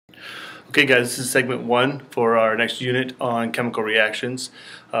Okay guys, this is segment 1 for our next unit on chemical reactions.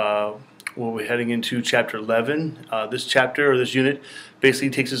 We'll be heading into chapter 11. This chapter, or this unit, basically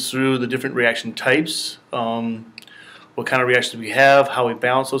takes us through the different reaction types, what kind of reactions we have, how we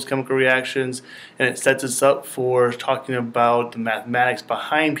balance those chemical reactions, and it sets us up for talking about the mathematics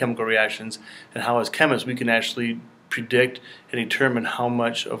behind chemical reactions and how as chemists we can actually predict and determine how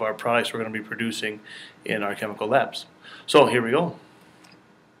much of our products we're going to be producing in our chemical labs. So here we go.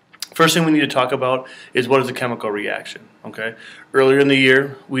 First thing we need to talk about is what is a chemical reaction. Okay. Earlier in the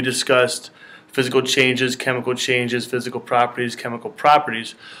year we discussed physical changes, physical properties, chemical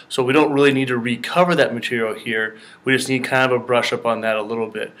properties. So we don't really need to recover that material here. We just need kind of a brush up on that a little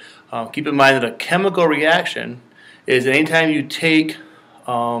bit. Keep in mind that a chemical reaction is anytime you take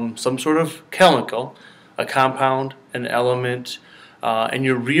some sort of chemical, a compound, an element, and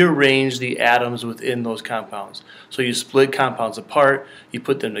you rearrange the atoms within those compounds. So you split compounds apart, you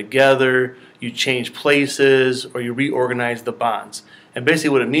put them together, you change places, or you reorganize the bonds. And basically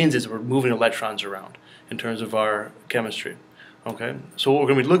what it means is we're moving electrons around in terms of our chemistry. Okay? So what we're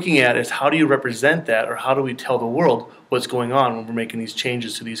going to be looking at is how do you represent that, or how do we tell the world what's going on when we're making these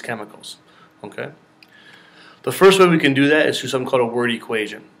changes to these chemicals. Okay? The first way we can do that is through something called a word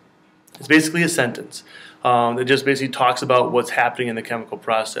equation. It's basically a sentence. It just basically talks about what's happening in the chemical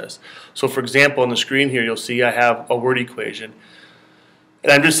process. So for example, on the screen here you'll see I have a word equation.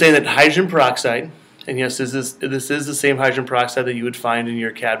 And I'm just saying that hydrogen peroxide, and yes, this is the same hydrogen peroxide that you would find in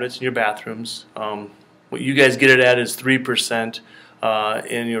your cabinets in your bathrooms. What you guys get it at is 3%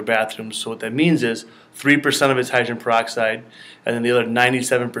 in your bathrooms. So what that means is 3% of it's hydrogen peroxide, and then the other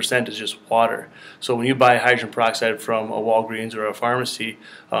 97% is just water. So when you buy hydrogen peroxide from a Walgreens or a pharmacy,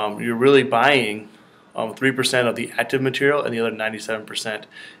 you're really buying 3% of the active material, and the other 97%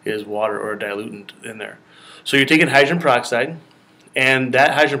 is water or a diluent in there. So you're taking hydrogen peroxide, and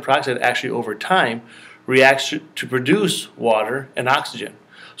that hydrogen peroxide actually over time reacts to produce water and oxygen.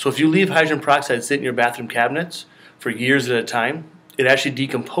 So if you leave hydrogen peroxide sit in your bathroom cabinets for years at a time, it actually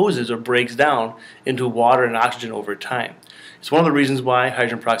decomposes or breaks down into water and oxygen over time. It's one of the reasons why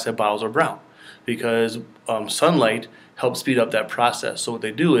hydrogen peroxide bottles are brown, because sunlight helps speed up that process. So what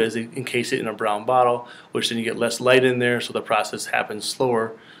they do is they encase it in a brown bottle, which then you get less light in there, so the process happens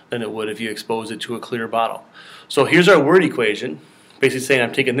slower than it would if you expose it to a clear bottle. So here's our word equation, basically saying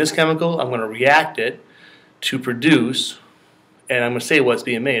I'm taking this chemical, I'm going to react it to produce, and I'm going to say what's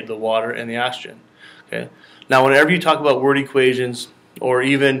being made, the water and the oxygen. Okay. Now whenever you talk about word equations, or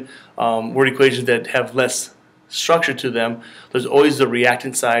even word equations that have less structure to them, there's always the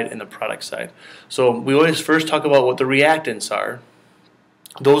reactant side and the product side. So we always first talk about what the reactants are.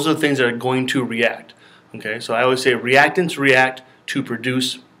 Those are the things that are going to react. Okay, so I always say reactants react to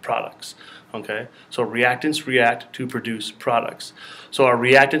produce products. Okay, so reactants react to produce products. So our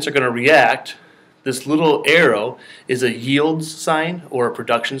reactants are going to react. This little arrow is a yields sign or a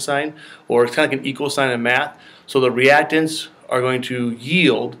production sign, or it's kind of like an equal sign in math. So the reactants are going to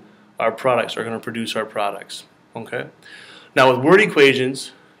yield our products, are going to produce our products. Okay. Now with word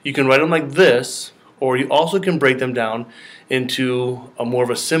equations, you can write them like this, or you also can break them down into more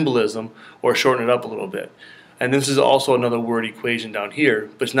of a symbolism, or shorten it up a little bit. And this is also another word equation down here,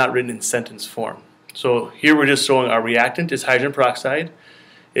 but it's not written in sentence form. So here we're just showing our reactant is hydrogen peroxide.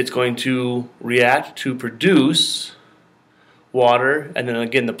 It's going to react to produce water, and then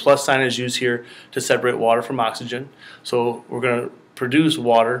again the plus sign is used here to separate water from oxygen. So we're going to produce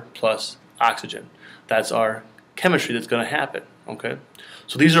water plus oxygen. That's our chemistry that's going to happen. Okay,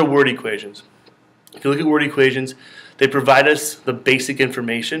 so these are word equations. If you look at word equations, they provide us the basic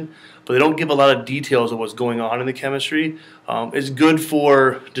information, but they don't give a lot of details of what's going on in the chemistry. It's good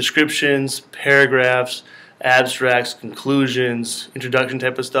for descriptions, paragraphs, abstracts, conclusions, introduction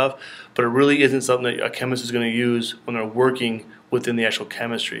type of stuff, but it really isn't something that a chemist is going to use when they're working within the actual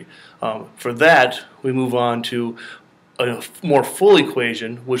chemistry. For that, we move on to a more full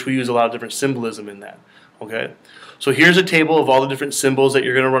equation, which we use a lot of different symbolism in that. Okay, so here's a table of all the different symbols that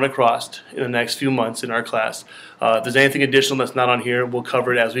you're going to run across in the next few months in our class. If there's anything additional that's not on here, we'll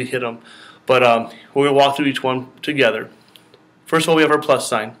cover it as we hit them. But we're going to walk through each one together. First of all, we have our plus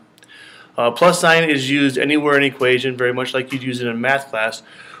sign. Plus sign is used anywhere in an equation, very much like you'd use it in a math class,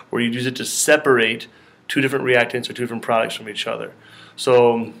 where you'd use it to separate two different reactants or two different products from each other.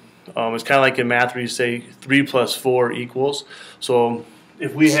 So it's kind of like in math where you say 3 plus 4 equals. So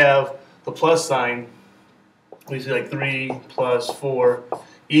if we have the plus sign, we say like 3 plus 4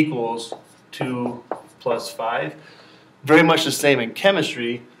 equals 2 plus 5. Very much the same in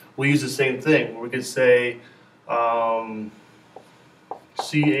chemistry. We use the same thing. We could say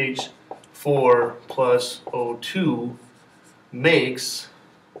CH4 plus O2 makes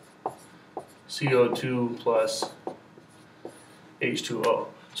CO2 plus H2O.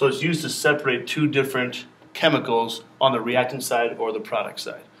 So it's used to separate two different chemicals on the reactant side or the product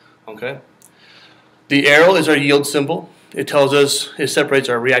side. Okay. The arrow is our yield symbol. It tells us, it separates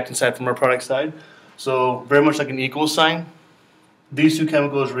our reactant side from our product side. So very much like an equal sign, these two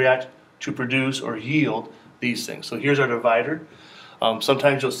chemicals react to produce or yield these things. So here's our divider.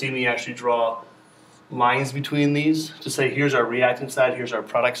 Sometimes you'll see me actually draw lines between these to say here's our reactant side, here's our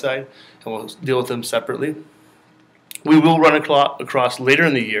product side, and we'll deal with them separately. We will run across later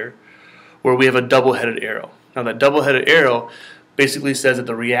in the year where we have a double-headed arrow. Now that double-headed arrow basically says that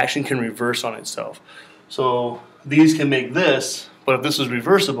the reaction can reverse on itself. So these can make this, but if this is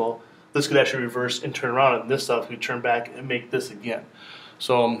reversible, this could actually reverse and turn around, and this stuff could turn back and make this again.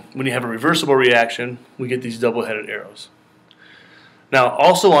 So when you have a reversible reaction, we get these double-headed arrows. Now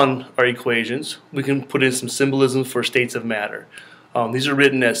also on our equations, we can put in some symbolism for states of matter. These are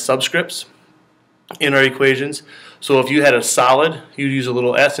written as subscripts in our equations. So if you had a solid, you'd use a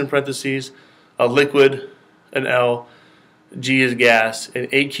little S in parentheses, a liquid, an L, G is gas, and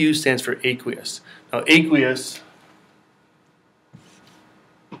AQ stands for aqueous. Now aqueous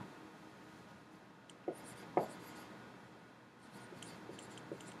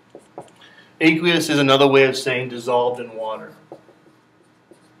is another way of saying dissolved in water.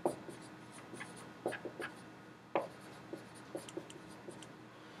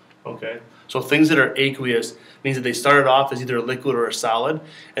 Okay, so things that are aqueous means that they started off as either a liquid or a solid,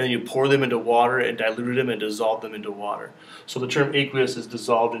 and then you pour them into water and dilute them and dissolve them into water. So the term aqueous is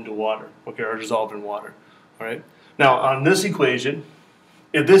dissolved into water, okay, or dissolved in water. All right. Now on this equation,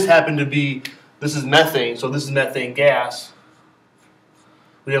 if this happened to be, this is methane, so this is methane gas,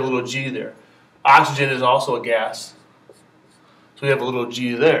 we have a little G there. Oxygen is also a gas, so we have a little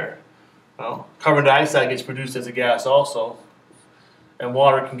G there. Well, carbon dioxide gets produced as a gas also, and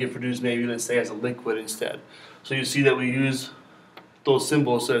water can get produced maybe, let's say, as a liquid instead. So you see that we use those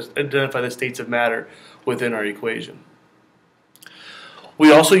symbols to identify the states of matter within our equation.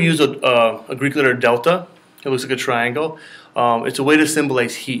 We also use a Greek letter delta. It looks like a triangle. It's a way to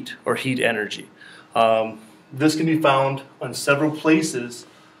symbolize heat or heat energy. This can be found on several places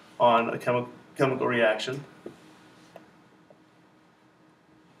on a chemical reaction.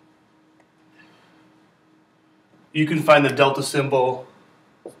 You can find the delta symbol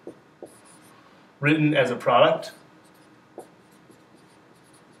written as a product,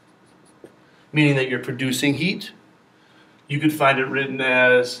 meaning that you're producing heat. You could find it written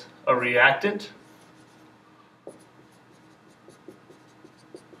as a reactant,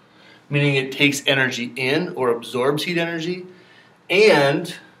 meaning it takes energy in or absorbs heat energy,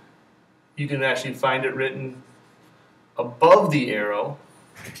 and you can actually find it written above the arrow.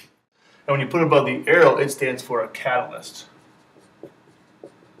 And when you put it above the arrow, it stands for a catalyst.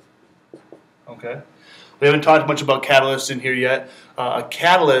 Okay? We haven't talked much about catalysts in here yet. A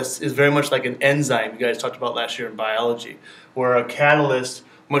catalyst is very much like an enzyme you guys talked about last year in biology, where a catalyst,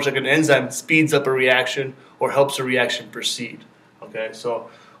 much like an enzyme, speeds up a reaction or helps a reaction proceed. Okay? So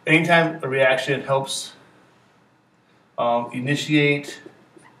anytime a reaction helps initiate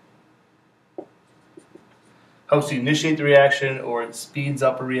the reaction, or it speeds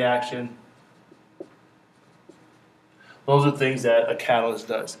up a reaction, those are things that a catalyst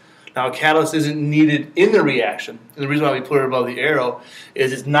does. Now a catalyst isn't needed in the reaction, and the reason why we put it above the arrow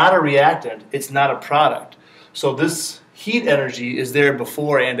is it's not a reactant, it's not a product. So this heat energy is there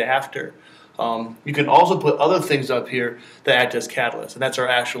before and after. You can also put other things up here that act as catalysts, and that's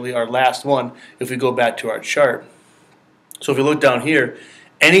actually our last one if we go back to our chart. So if you look down here,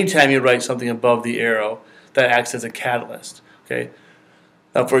 anytime you write something above the arrow, that acts as a catalyst. Okay.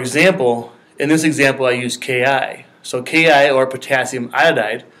 Now, for example, in this example, I use Ki. So Ki, or potassium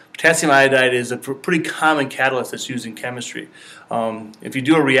iodide. Potassium iodide is a pretty common catalyst that's used in chemistry. If you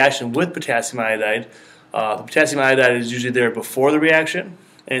do a reaction with potassium iodide, the potassium iodide is usually there before the reaction,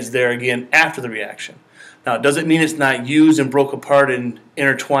 and it's there again after the reaction. Now, it doesn't mean it's not used and broke apart and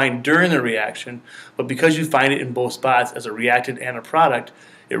intertwined during the reaction, but because you find it in both spots as a reactant and a product,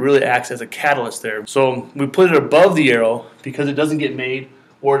 it really acts as a catalyst there. So we put it above the arrow because it doesn't get made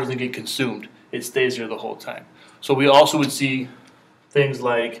or it doesn't get consumed. It stays there the whole time. So we also would see things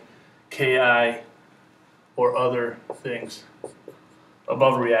like Ki or other things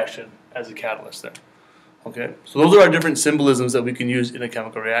above a reaction as a catalyst there. Okay, so those are our different symbolisms that we can use in a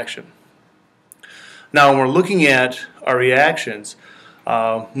chemical reaction. Now, when we're looking at our reactions,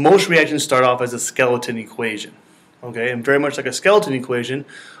 most reactions start off as a skeleton equation. Okay, and very much like a skeleton equation,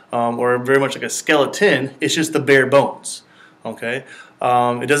 or very much like a skeleton, it's just the bare bones. Okay,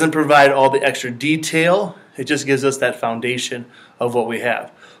 it doesn't provide all the extra detail. It just gives us that foundation of what we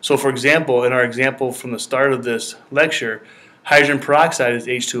have. So for example, in our example from the start of this lecture, hydrogen peroxide is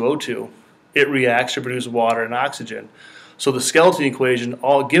H2O2. It reacts to produce water and oxygen. So the skeleton equation,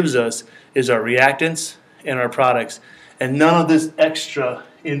 all it gives us is our reactants and our products, and none of this extra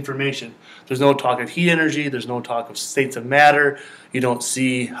information. There's no talk of heat energy, there's no talk of states of matter, you don't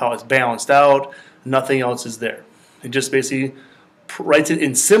see how it's balanced out, nothing else is there. It just basically writes it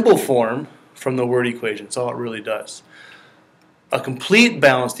in simple form from the word equation. That's all it really does. A complete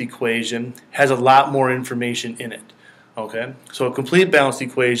balanced equation has a lot more information in it. Okay, so a complete balanced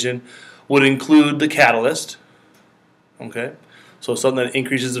equation would include the catalyst. Okay, so something that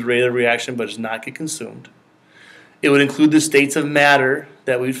increases the rate of reaction but does not get consumed. It would include the states of matter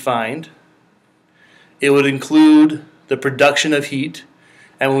that we'd find. It would include the production of heat,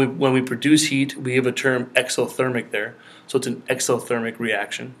 and when we produce heat, we have a term exothermic there, so it's an exothermic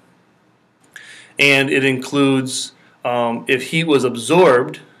reaction. And it includes if heat was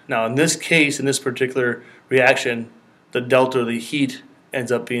absorbed. Now in this case, in this particular reaction, the delta of the heat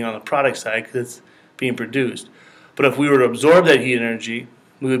ends up being on the product side because it's being produced. But if we were to absorb that heat energy,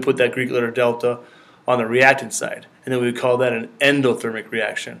 we would put that Greek letter delta on the reactant side, and then we would call that an endothermic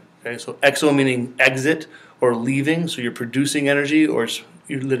reaction. Okay, so exo meaning exit or leaving, so you're producing energy or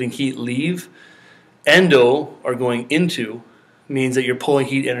you're letting heat leave. Endo, or going into, means that you're pulling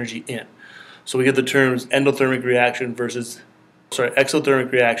heat energy in. So we get the terms exothermic reaction versus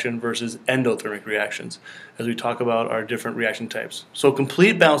endothermic reactions as we talk about our different reaction types. So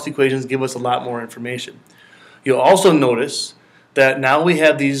complete balanced equations give us a lot more information. You'll also notice that now we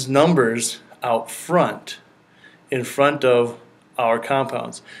have these numbers out front, in front of our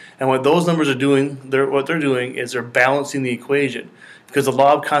compounds. And what those numbers are doing, what they're doing is they're balancing the equation, because the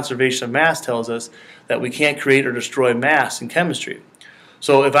law of conservation of mass tells us that we can't create or destroy mass in chemistry.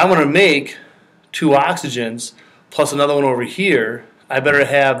 So if I want to make 2 oxygens plus another one over here, I better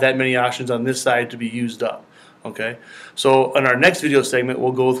have that many oxygens on this side to be used up. Okay, so in our next video segment,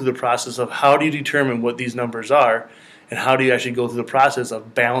 we'll go through the process of how do you determine what these numbers are, and how do you actually go through the process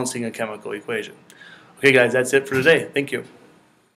of balancing a chemical equation. Okay guys, that's it for today. Thank you.